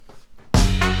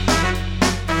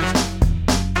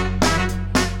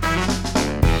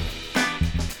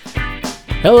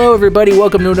Hello, everybody.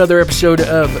 Welcome to another episode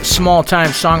of Small Time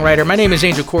Songwriter. My name is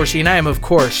Angel Corsi, and I am, of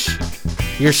course,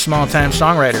 your small time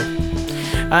songwriter.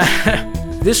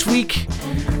 This week,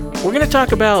 we're going to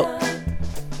talk about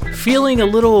feeling a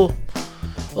little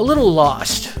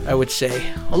lost, I would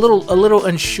say, a little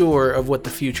unsure of what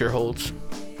the future holds.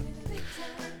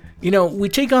 You know, we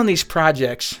take on these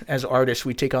projects as artists.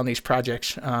 We take on these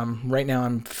projects. Right now,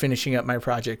 I'm finishing up my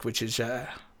project, which is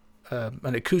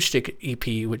an acoustic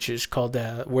EP, which is called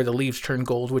Where the Leaves Turn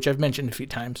Gold, which I've mentioned a few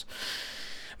times.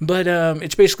 But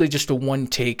it's basically just a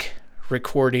one-take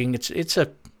recording. It's an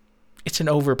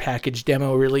overpackaged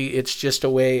demo, really. It's just a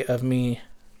way of me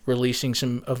releasing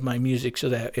some of my music so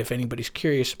that if anybody's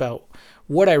curious about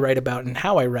what I write about and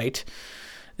how I write,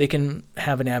 they can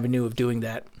have an avenue of doing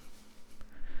that.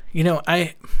 You know,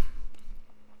 I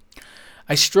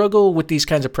struggle with these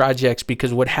kinds of projects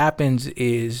because what happens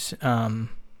is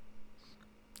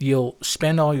you'll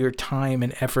spend all your time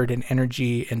and effort and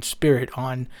energy and spirit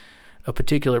on a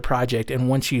particular project, and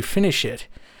once you finish it,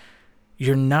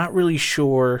 you're not really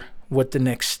sure what the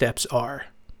next steps are.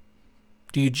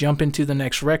 Do you jump into the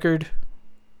next record?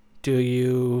 Do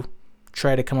you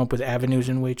try to come up with avenues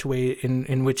in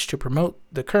which to promote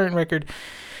the current record?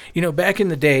 You know, back in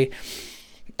the day,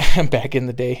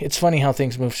 it's funny how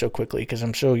things move so quickly because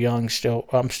I'm so young still.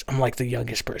 I'm like the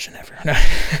youngest person ever.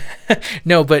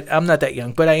 No, but I'm not that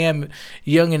young. But I am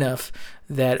young enough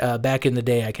that back in the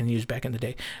day, I can use back in the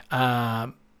day.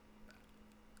 I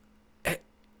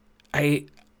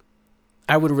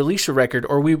would release a record,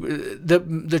 or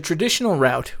the traditional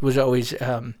route was always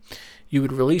you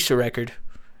would release a record.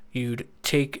 You'd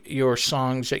take your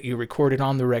songs that you recorded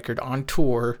on the record on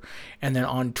tour, and then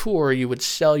on tour you would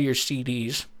sell your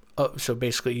CDs. So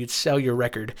basically you'd sell your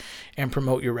record and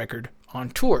promote your record on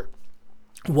tour.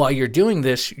 While you're doing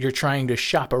this, you're trying to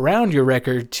shop around your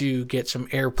record to get some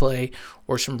airplay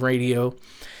or some radio,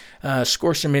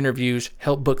 score some interviews,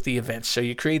 help book the events. So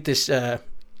you create this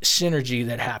synergy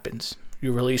that happens.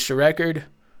 You release a record,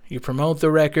 you promote the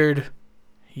record,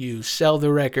 you sell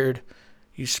the record,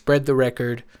 you spread the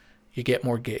record, you get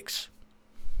more gigs.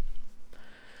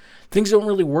 Things don't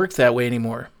really work that way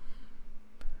anymore.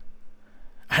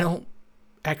 I don't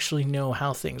actually know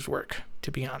how things work,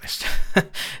 to be honest.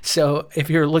 So if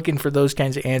you're looking for those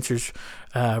kinds of answers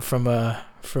from a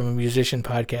musician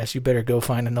podcast, you better go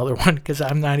find another one because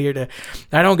I'm not here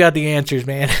I don't got the answers,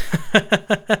 man.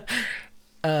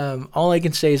 All I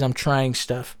can say is I'm trying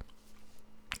stuff.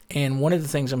 And one of the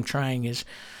things I'm trying is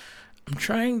I'm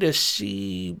trying to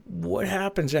see what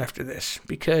happens after this,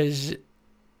 because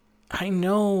I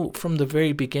know from the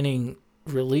very beginning,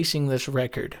 releasing this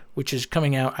record, which is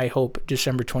coming out, I hope,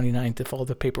 December 29th, if all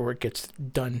the paperwork gets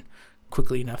done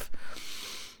quickly enough.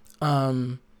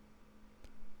 But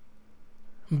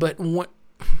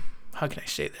how can I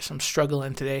say this? I'm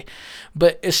struggling today.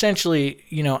 But essentially,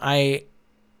 you know, I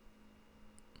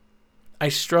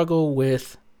struggle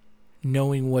with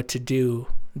knowing what to do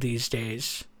these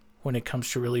days when it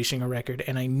comes to releasing a record.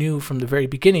 And I knew from the very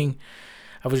beginning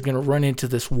I was going to run into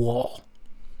this wall.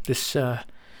 This,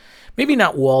 maybe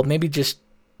not wall, maybe just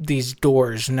these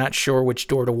doors, not sure which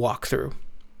door to walk through.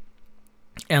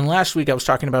 And last week I was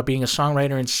talking about being a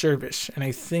songwriter in service, and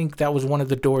I think that was one of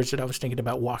the doors that I was thinking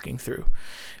about walking through.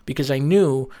 Because I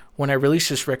knew when I released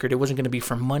this record, it wasn't going to be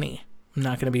for money. I'm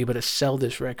not going to be able to sell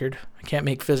this record. I can't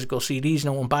make physical CDs.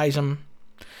 No one buys them.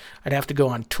 I'd have to go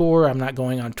on tour. I'm not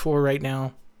going on tour right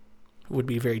now. It would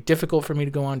be very difficult for me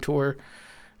to go on tour.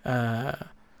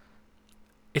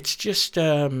 It's just,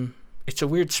 it's a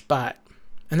weird spot.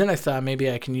 And then I thought maybe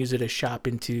I can use it as shop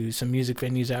into some music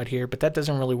venues out here, but that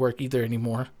doesn't really work either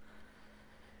anymore.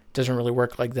 It doesn't really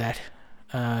work like that.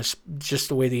 Just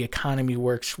the way the economy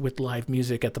works with live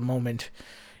music at the moment.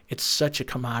 It's such a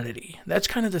commodity. That's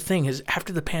kind of the thing, is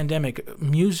after the pandemic,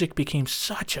 music became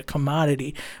such a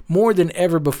commodity, more than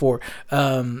ever before.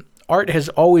 Art has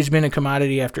always been a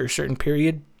commodity after a certain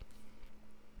period,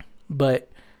 but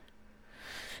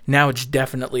now it's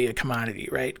definitely a commodity,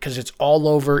 right? Because it's all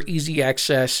over, easy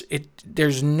access.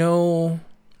 There's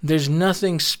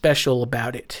nothing special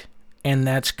about it, and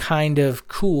that's kind of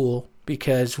cool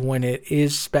because when it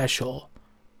is special,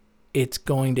 it's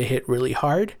going to hit really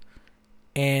hard.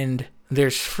 And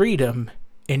there's freedom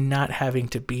in not having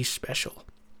to be special.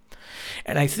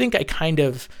 And I think I kind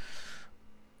of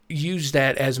used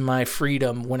that as my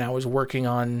freedom when I was working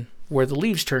on Where the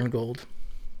Leaves Turn Gold.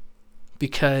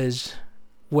 Because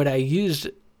what I used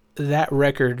that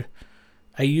record,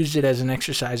 I used it as an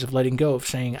exercise of letting go, of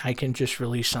saying I can just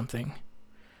release something.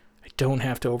 I don't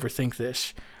have to overthink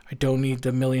this. I don't need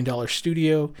the $1 million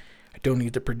studio. I don't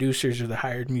need the producers or the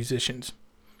hired musicians.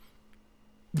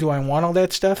 Do I want all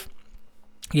that stuff?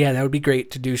 Yeah, that would be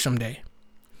great to do someday.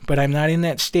 But I'm not in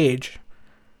that stage.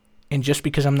 And just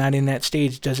because I'm not in that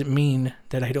stage doesn't mean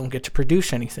that I don't get to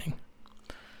produce anything.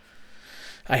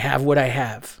 I have what I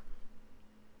have.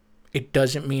 It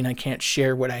doesn't mean I can't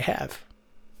share what I have.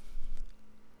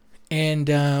 And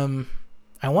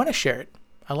I want to share it.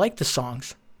 I like the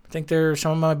songs. I think they're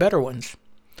some of my better ones.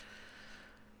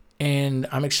 And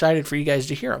I'm excited for you guys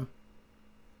to hear them.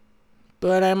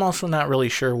 But I'm also not really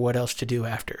sure what else to do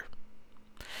after.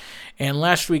 And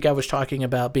last week I was talking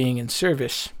about being in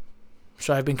service.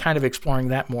 So I've been kind of exploring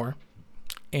that more.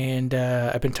 And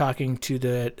I've been talking to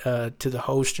the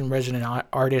host and resident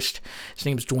artist. His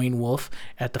name's Dwayne Wolf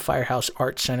at the Firehouse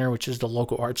Art Center, which is the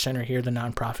local art center here, the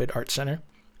nonprofit art center.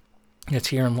 It's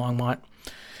here in Longmont.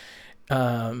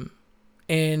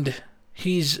 And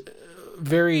he's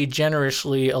very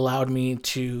generously allowed me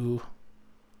to,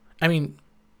 I mean,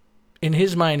 in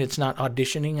his mind, it's not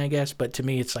auditioning, I guess, but to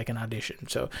me, it's like an audition.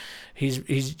 So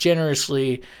he's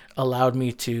generously allowed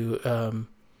me to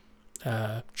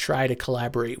try to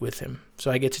collaborate with him.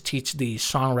 So I get to teach the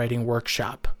songwriting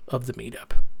workshop of the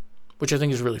meetup, which I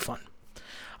think is really fun.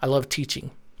 I love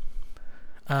teaching.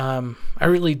 I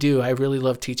really do. I really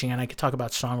love teaching, and I could talk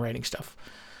about songwriting stuff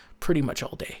pretty much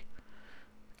all day.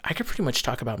 I could pretty much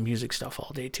talk about music stuff all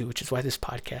day too, which is why this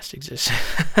podcast exists.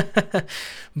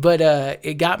 But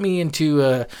it got me into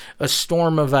a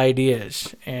storm of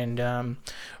ideas. And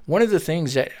one of the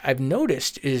things that I've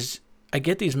noticed is I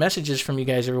get these messages from you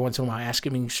guys every once in a while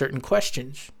asking me certain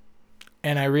questions.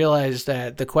 And I realize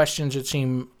that the questions that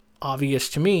seem obvious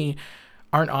to me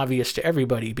aren't obvious to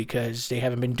everybody because they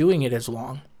haven't been doing it as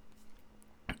long,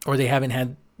 or they haven't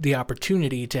had the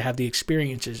opportunity to have the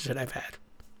experiences that I've had.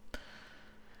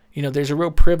 You know, there's a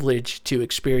real privilege to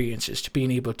experiences, to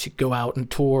being able to go out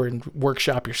and tour and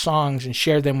workshop your songs and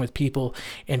share them with people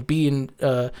and be in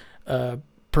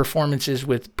performances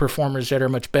with performers that are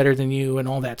much better than you and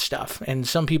all that stuff. And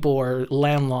some people are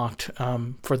landlocked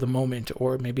for the moment,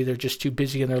 or maybe they're just too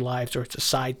busy in their lives, or it's a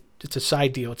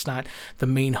side deal. It's not the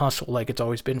main hustle like it's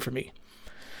always been for me.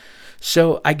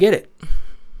 So I get it.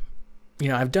 You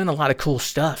know, I've done a lot of cool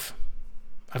stuff.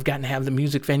 I've gotten to have the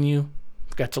music venue.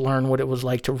 Got to learn what it was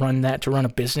like to run a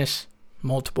business,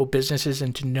 multiple businesses,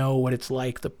 and to know what it's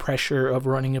like, the pressure of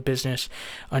running a business,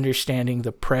 understanding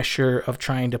the pressure of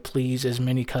trying to please as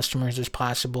many customers as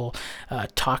possible,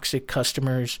 toxic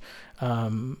customers.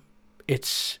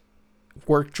 It's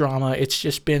work drama. It's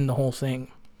just been the whole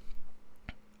thing.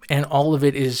 And all of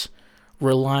it is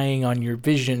relying on your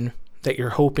vision that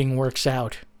you're hoping works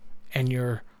out and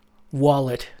your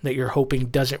wallet that you're hoping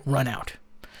doesn't run out.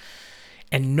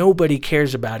 And nobody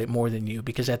cares about it more than you,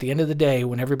 because at the end of the day,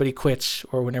 when everybody quits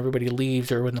or when everybody leaves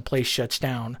or when the place shuts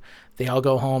down, they all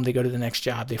go home, they go to the next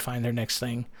job, they find their next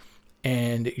thing,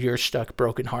 and you're stuck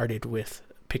brokenhearted with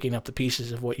picking up the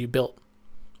pieces of what you built.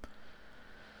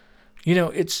 You know,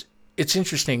 it's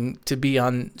interesting to be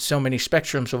on so many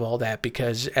spectrums of all that,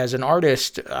 because as an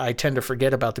artist, I tend to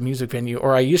forget about the music venue,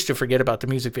 or I used to forget about the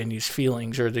music venue's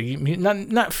feelings, or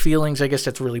not feelings, I guess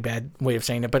that's a really bad way of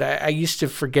saying it, but I used to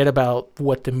forget about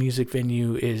what the music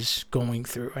venue is going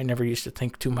through. I never used to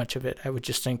think too much of it. I would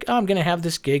just think, I'm going to have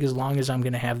this gig as long as I'm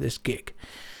going to have this gig.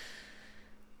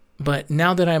 But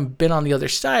now that I've been on the other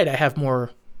side, I have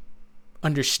more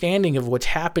understanding of what's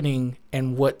happening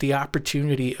and what the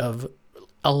opportunity of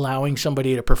allowing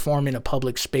somebody to perform in a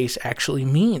public space actually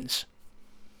means,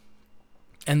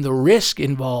 and the risk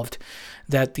involved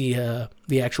that the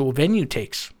actual venue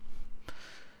takes.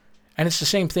 And it's the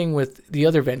same thing with the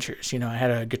other ventures. You know, I had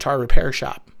a guitar repair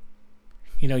shop.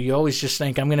 You know, you always just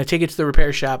think, I'm going to take it to the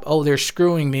repair shop. Oh, they're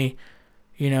screwing me.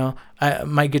 You know,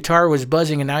 my guitar was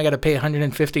buzzing and now I got to pay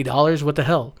 $150. What the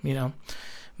hell, you know?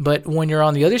 But when you're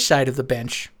on the other side of the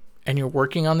bench and you're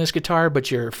working on this guitar,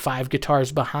 but you're 5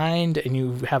 guitars behind and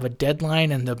you have a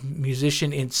deadline and the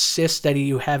musician insists that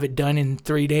you have it done in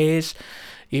 3 days,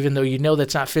 even though you know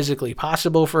that's not physically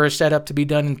possible for a setup to be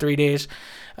done in 3 days,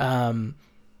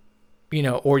 you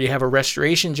know, or you have a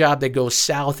restoration job that goes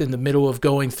south in the middle of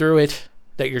going through it,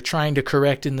 that you're trying to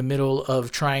correct in the middle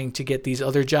of trying to get these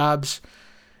other jobs,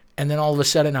 and then all of a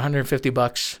sudden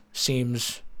 $150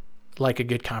 seems like a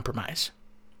good compromise.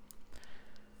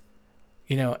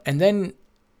 You know, and then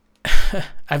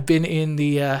I've been in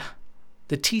the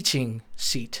teaching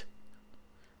seat,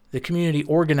 the community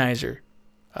organizer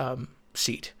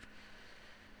seat.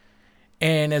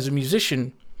 And as a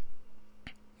musician,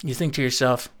 you think to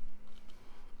yourself,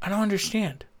 I don't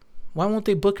understand. Why won't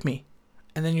they book me?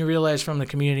 And then you realize from the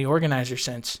community organizer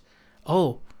sense,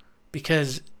 oh,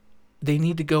 because they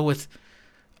need to go with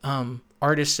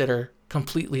artists that are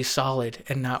completely solid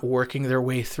and not working their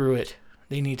way through it.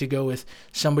 They need to go with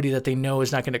somebody that they know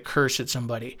is not going to curse at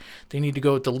somebody. They need to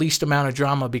go with the least amount of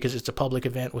drama because it's a public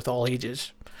event with all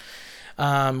ages.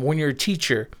 When you're a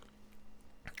teacher,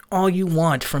 all you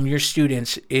want from your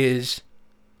students is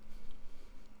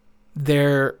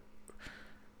their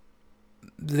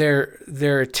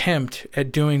attempt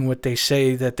at doing what they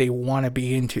say that they want to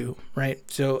be into, right?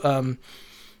 So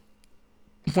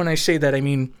when I say that, I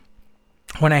mean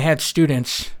when I had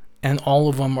students and all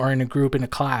of them are in a group in a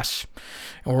class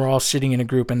and we're all sitting in a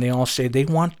group and they all say they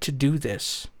want to do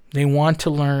this. They want to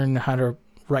learn how to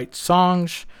write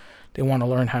songs. They want to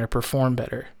learn how to perform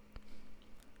better.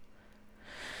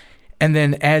 And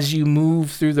then as you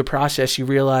move through the process, you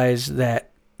realize that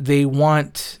they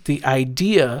want the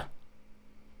idea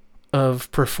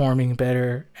of performing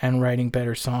better and writing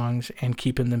better songs and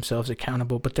keeping themselves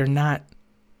accountable, but they're not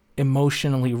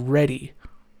emotionally ready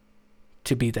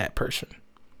to be that person.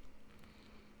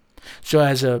 So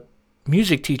as a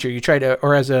music teacher, you try to,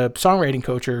 or as a songwriting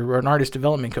coach or an artist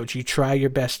development coach, you try your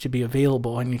best to be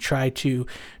available and you try to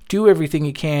do everything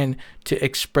you can to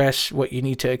express what you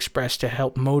need to express to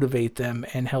help motivate them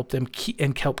and help them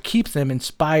help keep them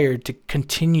inspired to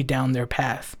continue down their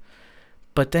path.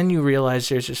 But then you realize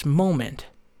there's this moment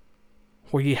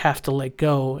where you have to let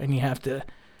go and you have to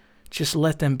just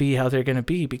let them be how they're going to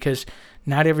be, because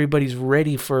not everybody's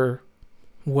ready for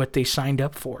what they signed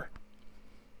up for.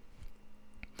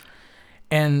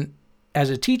 And as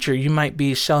a teacher, you might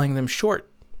be selling them short.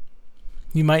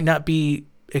 You might not be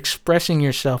expressing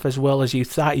yourself as well as you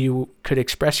thought you could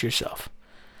express yourself.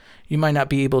 You might not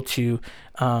be able to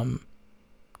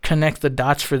connect the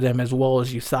dots for them as well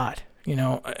as you thought. You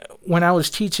know, when I was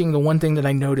teaching, the one thing that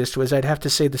I noticed was I'd have to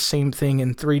say the same thing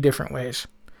in 3 different ways.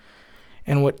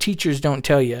 And what teachers don't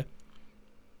tell you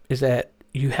is that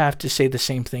you have to say the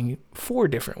same thing 4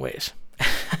 different ways.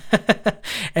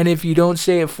 And if you don't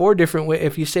say it 4 different ways,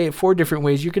 if you say it 4 different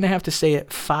ways, you're going to have to say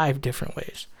it 5 different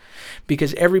ways,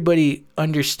 because everybody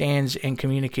understands and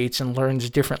communicates and learns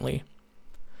differently.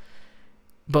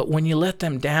 But when you let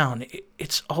them down,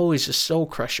 it's always a soul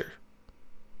crusher.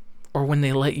 Or when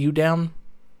they let you down,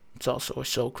 it's also a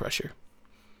soul crusher.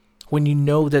 When you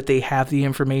know that they have the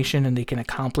information and they can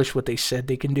accomplish what they said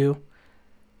they can do,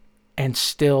 and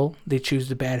still they choose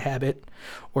the bad habit,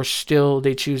 or still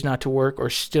they choose not to work, or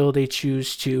still they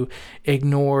choose to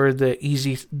ignore the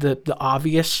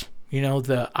obvious, you know,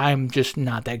 I'm just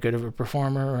not that good of a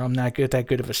performer, or I'm not that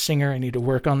good of a singer, I need to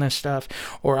work on this stuff,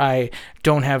 or I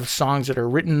don't have songs that are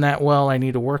written that well, I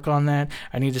need to work on that,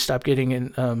 I need to stop getting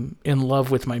in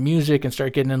love with my music and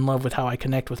start getting in love with how I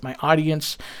connect with my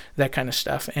audience, that kind of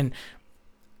stuff. And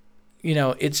you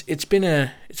know, it's been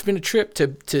a trip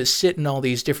to sit in all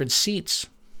these different seats.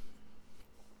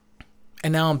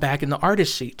 And now I'm back in the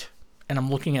artist seat and I'm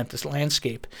looking at this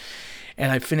landscape,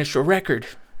 and I finished a record,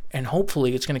 and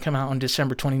hopefully it's going to come out on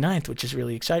December 29th, which is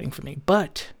really exciting for me.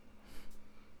 But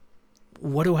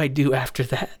what do I do after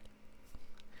that?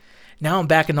 Now I'm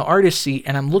back in the artist seat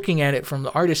and I'm looking at it from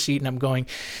the artist seat and I'm going,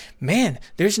 man,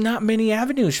 there's not many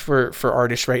avenues for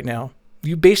artists right now.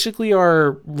 You basically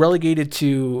are relegated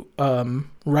to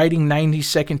writing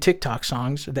 90-second TikTok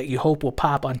songs that you hope will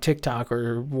pop on TikTok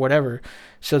or whatever,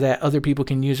 so that other people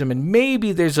can use them. And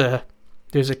maybe there's a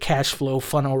cash flow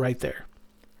funnel right there.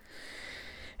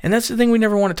 And that's the thing we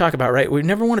never want to talk about, right? We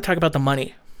never want to talk about the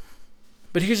money.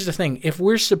 But here's the thing. If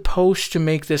we're supposed to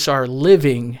make this our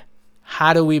living,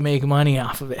 how do we make money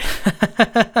off of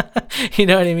it? You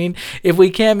know what I mean? If we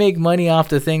can't make money off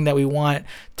the thing that we want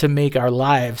to make our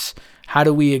lives, how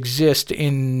do we exist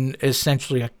in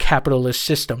essentially a capitalist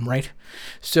system, right?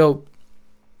 So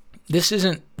this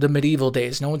isn't the medieval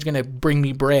days. No one's going to bring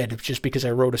me bread just because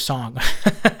I wrote a song.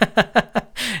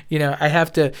 You know, I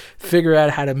have to figure out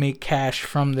how to make cash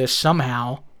from this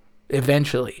somehow,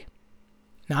 eventually.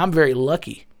 Now, I'm very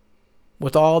lucky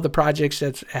with all the projects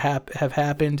that have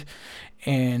happened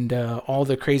and all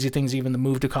the crazy things, even the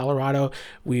move to Colorado.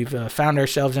 We've found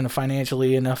ourselves in a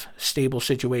financially enough stable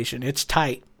situation. It's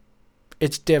tight.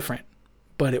 It's different,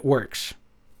 but it works.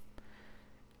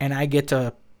 And I get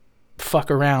to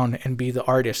fuck around and be the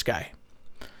artist guy.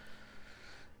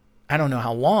 I don't know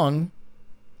how long,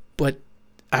 but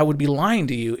I would be lying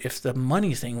to you if the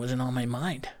money thing wasn't on my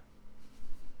mind.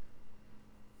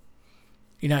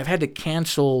 You know, I've had to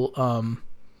cancel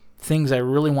things I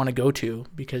really want to go to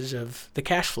because of the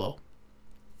cash flow.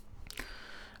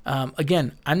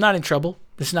 Again, I'm not in trouble.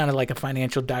 This is not like a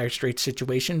financial dire straits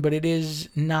situation, but it is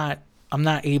not. I'm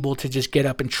not able to just get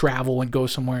up and travel and go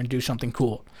somewhere and do something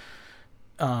cool.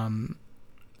 And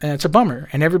it's a bummer.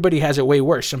 And everybody has it way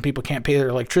worse. Some people can't pay their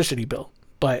electricity bill.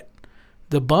 But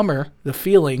the bummer, the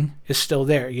feeling is still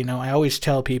there. I always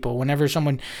tell people whenever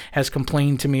someone has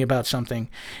complained to me about something,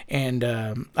 and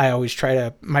I always try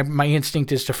to, my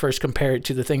instinct is to first compare it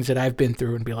to the things that I've been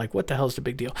through and be like, what the hell's the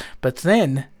big deal? But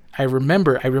then I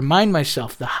remind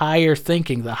myself, the higher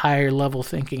thinking, the higher level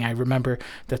thinking, I remember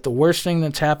that the worst thing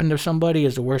that's happened to somebody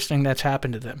is the worst thing that's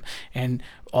happened to them. And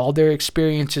all their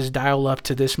experiences dial up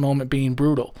to this moment being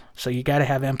brutal. So you got to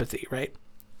have empathy, right?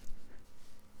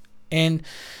 And,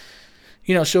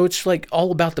 so it's like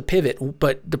all about the pivot.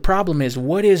 But the problem is,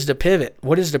 what is the pivot?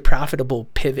 What is the profitable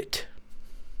pivot?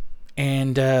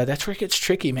 And that's where it gets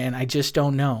tricky, man. I just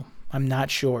don't know. I'm not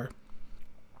sure.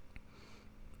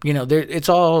 It's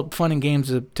all fun and games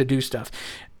to do stuff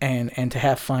and to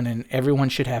have fun, and everyone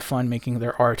should have fun making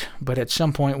their art. But at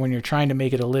some point, when you're trying to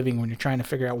make it a living, when you're trying to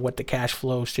figure out what the cash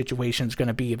flow situation is going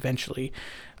to be eventually,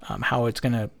 how it's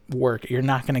going to work, you're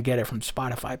not going to get it from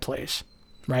Spotify plays,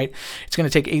 right? It's going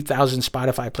to take 8,000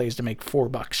 Spotify plays to make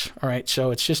 $4, all right? So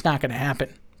it's just not going to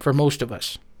happen for most of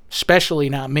us, especially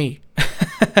not me.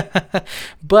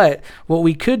 But what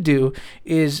we could do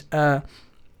is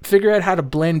figure out how to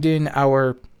blend in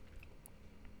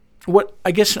what I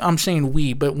guess I'm saying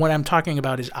we, but what I'm talking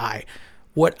about is I.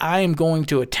 What I am going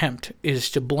to attempt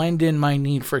is to blend in my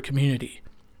need for community,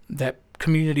 that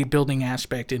community building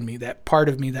aspect in me, that part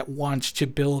of me that wants to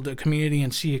build a community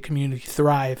and see a community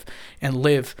thrive and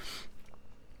live.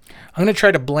 I'm going to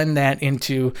try to blend that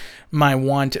into my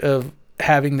want of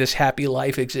having this happy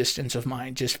life existence of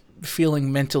mine, just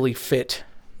feeling mentally fit,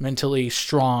 mentally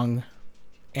strong,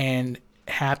 and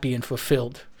happy and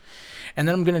fulfilled. And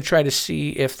then I'm going to try to see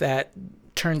if that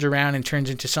turns around and turns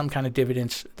into some kind of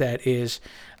dividends that is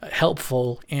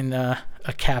helpful in a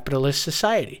capitalist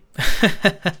society.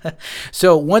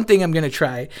 So one thing I'm going to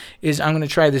try is I'm going to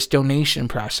try this donation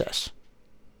process.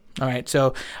 All right,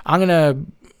 so I'm going to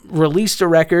release the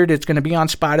record. It's going to be on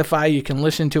Spotify. You can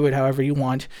listen to it however you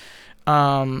want.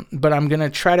 But I'm going to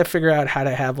try to figure out how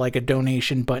to have like a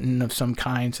donation button of some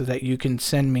kind so that you can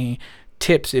send me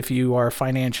tips if you are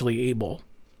financially able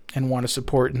and want to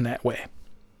support in that way.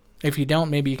 If you don't,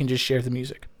 maybe you can just share the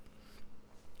music.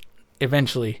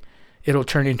 Eventually, it'll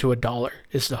turn into $1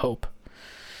 is the hope.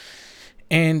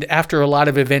 And after a lot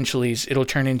of eventuallys, it'll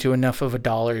turn into enough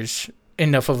dollars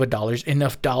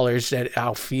that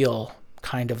I'll feel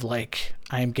kind of like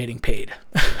I'm getting paid.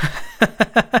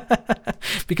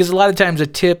 Because a lot of times a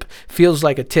tip feels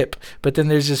like a tip, but then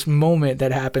there's this moment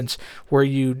that happens where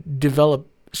you develop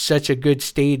such a good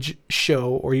stage show,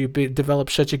 or you develop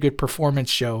such a good performance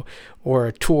show or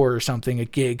a tour or something, a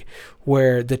gig,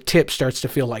 where the tip starts to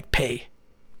feel like pay.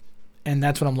 And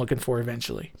that's what I'm looking for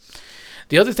eventually.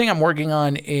 The other thing I'm working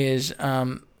on is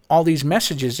all these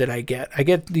messages that I get. I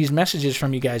get these messages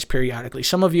from you guys periodically.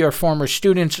 Some of you are former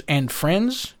students and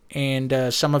friends,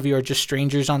 and some of you are just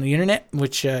strangers on the internet,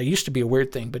 which used to be a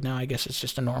weird thing, but now I guess it's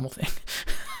just a normal thing.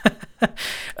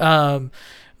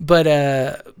 But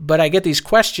I get these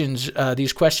questions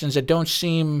that don't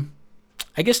seem,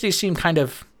 I guess they seem kind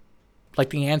of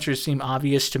like the answers seem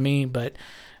obvious to me, but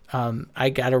I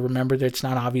got to remember that it's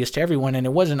not obvious to everyone, and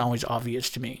it wasn't always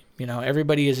obvious to me.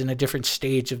 Everybody is in a different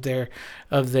stage of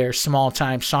their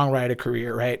small-time songwriter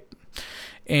career, right?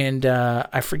 And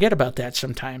I forget about that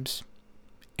sometimes.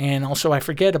 And also I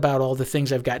forget about all the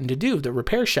things I've gotten to do, the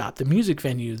repair shop, the music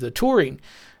venue, the touring,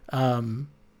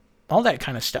 all that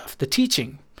kind of stuff, the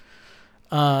teaching.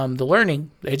 The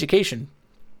learning, the education.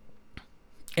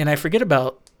 And I forget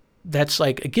about that's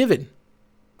like a given.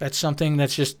 That's something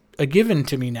that's just a given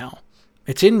to me now.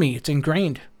 It's in me. It's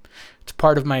ingrained. It's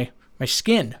part of my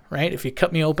skin, right? If you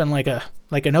cut me open like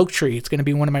an oak tree, it's going to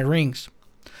be one of my rings.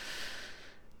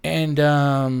 And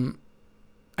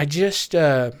I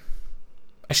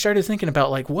started thinking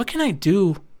about like, what can I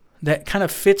do that kind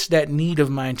of fits that need of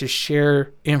mine to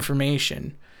share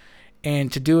information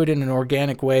and to do it in an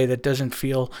organic way that doesn't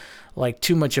feel like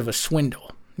too much of a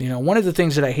swindle. One of the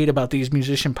things that I hate about these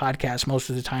musician podcasts most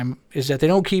of the time is that they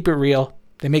don't keep it real.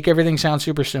 They make everything sound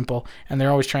super simple, and they're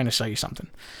always trying to sell you something.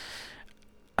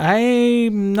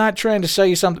 I'm not trying to sell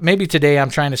you something. Maybe today I'm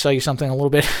trying to sell you something a little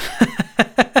bit.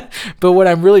 But what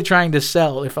I'm really trying to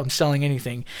sell, if I'm selling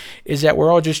anything, is that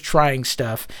we're all just trying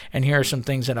stuff, and here are some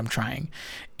things that I'm trying.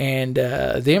 And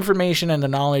the information and the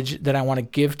knowledge that I want to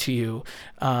give to you,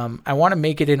 I want to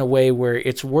make it in a way where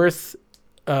it's worth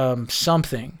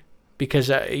something,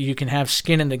 because you can have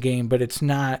skin in the game, but it's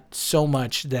not so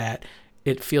much that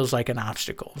it feels like an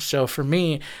obstacle. So for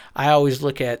me, I always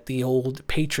look at the old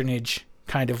patronage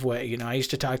kind of way. I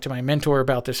used to talk to my mentor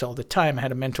about this all the time. I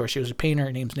had a mentor. She was a painter.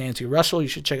 Her name's Nancy Russell. You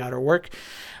should check out her work.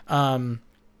 And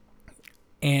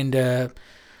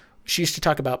she used to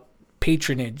talk about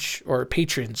patronage or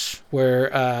patrons,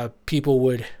 where people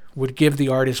would give the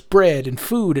artist bread and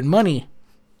food and money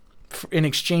in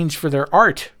exchange for their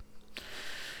art.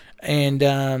 And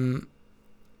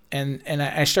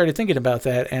I started thinking about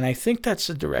that, and I think that's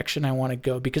the direction I want to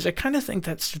go, because I kind of think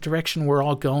that's the direction we're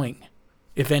all going.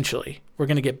 Eventually, we're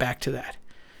going to get back to that.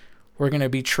 We're going to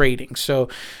be trading. So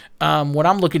what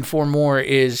I'm looking for more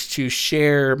is to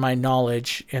share my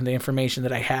knowledge and the information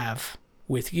that I have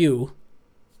with you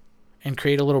and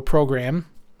create a little program,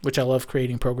 which I love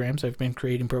creating programs. I've been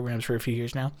creating programs for a few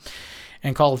years now,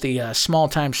 and call it the Small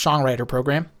Time Songwriter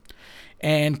Program,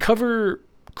 and cover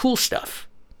cool stuff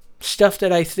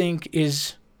that I think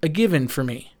is a given for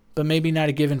me, but maybe not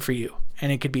a given for you,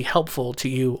 and it could be helpful to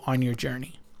you on your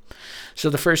journey. So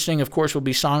the first thing, of course, will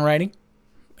be songwriting,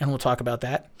 and we'll talk about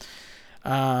that.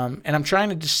 And I'm trying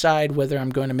to decide whether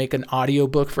I'm going to make an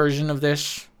audiobook version of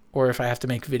this or if I have to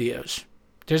make videos.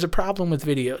 There's a problem with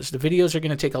videos. The videos are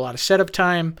going to take a lot of setup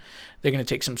time. They're going to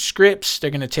take some scripts.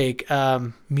 They're going to take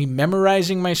me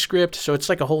memorizing my script. So it's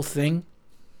like a whole thing.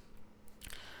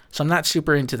 So I'm not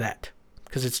super into that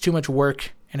because it's too much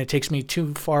work and it takes me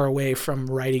too far away from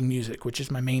writing music, which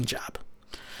is my main job.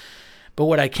 But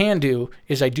what I can do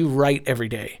is I do write every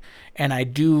day. And I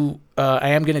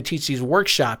am going to teach these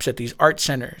workshops at these art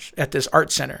centers, at this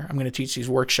art center. I'm going to teach these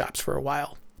workshops for a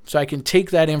while. So I can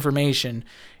take that information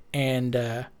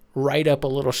and write up a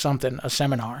little something, a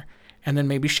seminar, and then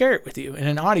maybe share it with you in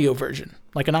an audio version,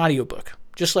 like an audiobook,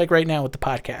 just like right now with the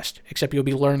podcast, except you'll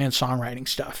be learning songwriting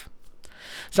stuff.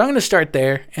 So I'm going to start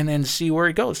there and then see where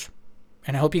it goes.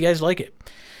 And I hope you guys like it.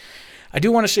 I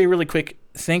do want to say really quick,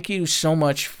 thank you so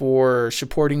much for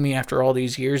supporting me after all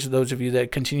these years. Those of you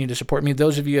that continue to support me,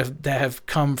 those of you that have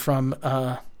come from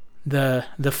the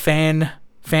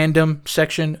fandom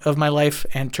section of my life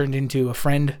and turned into a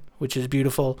friend, which is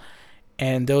beautiful.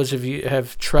 And those of you who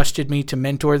have trusted me to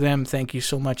mentor them, thank you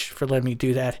so much for letting me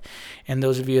do that. And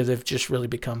those of you that have just really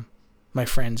become my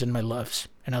friends and my loves,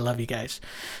 and I love you guys.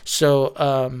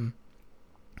 So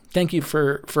thank you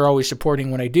for always supporting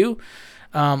what I do.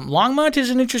 Longmont is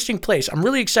an interesting place. I'm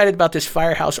really excited about this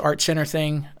Firehouse Art Center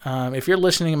thing. If you're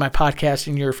listening to my podcast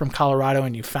and you're from Colorado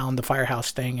and you found the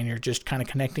Firehouse thing and you're just kind of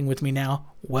connecting with me now,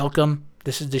 welcome.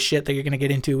 This is the shit that you're going to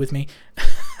get into with me.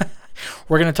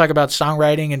 We're going to talk about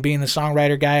songwriting and being the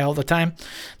songwriter guy all the time.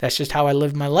 That's just how I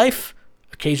live my life.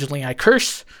 Occasionally I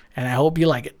curse, and I hope you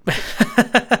like it.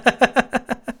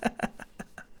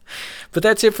 But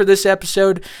that's it for this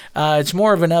episode. It's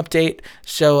more of an update,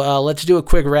 so let's do a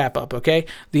quick wrap-up, okay?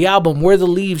 The album, Where the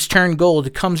Leaves Turn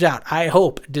Gold, comes out, I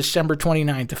hope, December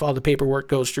 29th, if all the paperwork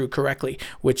goes through correctly,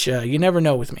 which you never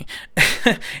know with me.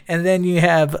 And then you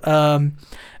have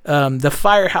the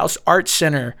Firehouse Art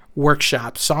Center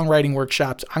workshops, songwriting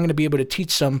workshops. I'm going to be able to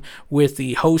teach some with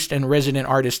the host and resident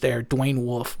artist there, Dwayne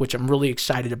Wolf, which I'm really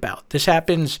excited about. This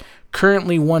happens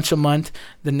currently once a month.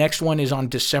 The next one is on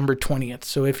December 20th.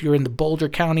 So if you're in the Boulder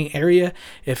County area,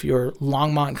 if you're a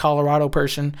Longmont, Colorado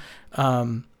person,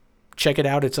 check it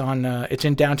out. It's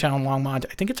in downtown Longmont.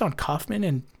 I think it's on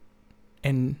Kaufman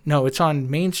and no, it's on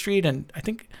Main Street, and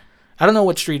I don't know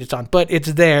what street it's on, but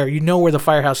it's there. You know where the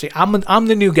Firehouse is. I'm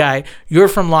the new guy. You're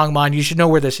from Longmont. You should know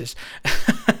where this is.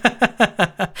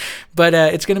 But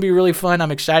it's going to be really fun. I'm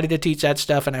excited to teach that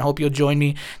stuff, and I hope you'll join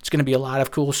me. It's going to be a lot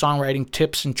of cool songwriting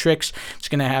tips and tricks. It's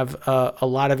going to have a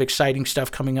lot of exciting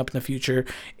stuff coming up in the future,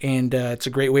 and it's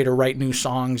a great way to write new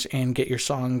songs and get your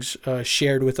songs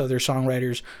shared with other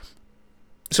songwriters.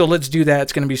 So let's do that.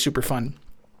 It's going to be super fun.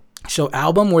 So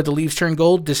album, Where the Leaves Turn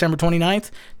Gold, December 29th.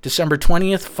 December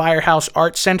 20th, Firehouse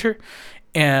Art Center.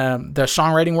 The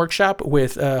songwriting workshop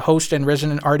with host and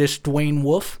resident artist Dwayne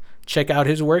Wolf. Check out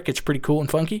his work. It's pretty cool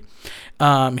and funky.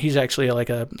 He's actually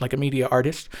like a media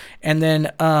artist. And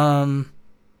then the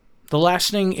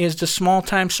last thing is the Small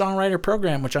Time Songwriter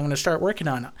Program, which I'm going to start working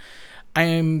on. I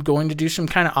am going to do some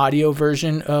kind of audio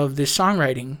version of the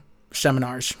songwriting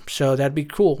seminars, so that'd be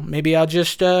cool. Maybe I'll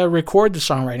just record the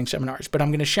songwriting seminars, but I'm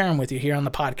going to share them with you here on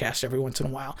the podcast every once in a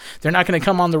while. They're not going to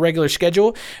come on the regular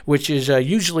schedule, which is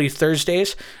usually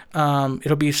Thursdays.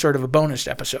 It'll be sort of a bonus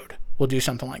episode. We'll do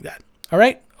something like that. All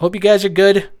right. Hope you guys are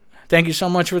good. Thank you so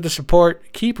much for the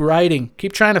support. Keep writing.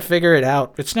 Keep trying to figure it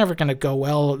out. It's never going to go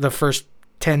well the first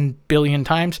 10 billion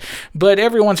times, but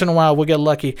every once in a while we'll get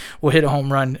lucky. We'll hit a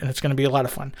home run, and it's going to be a lot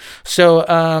of fun.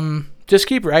 So just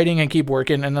keep writing and keep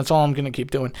working, and that's all I'm going to keep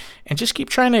doing. And just keep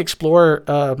trying to explore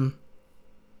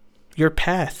your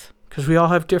path, because we all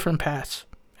have different paths,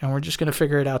 and we're just going to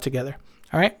figure it out together.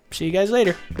 All right, see you guys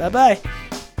later. Bye-bye.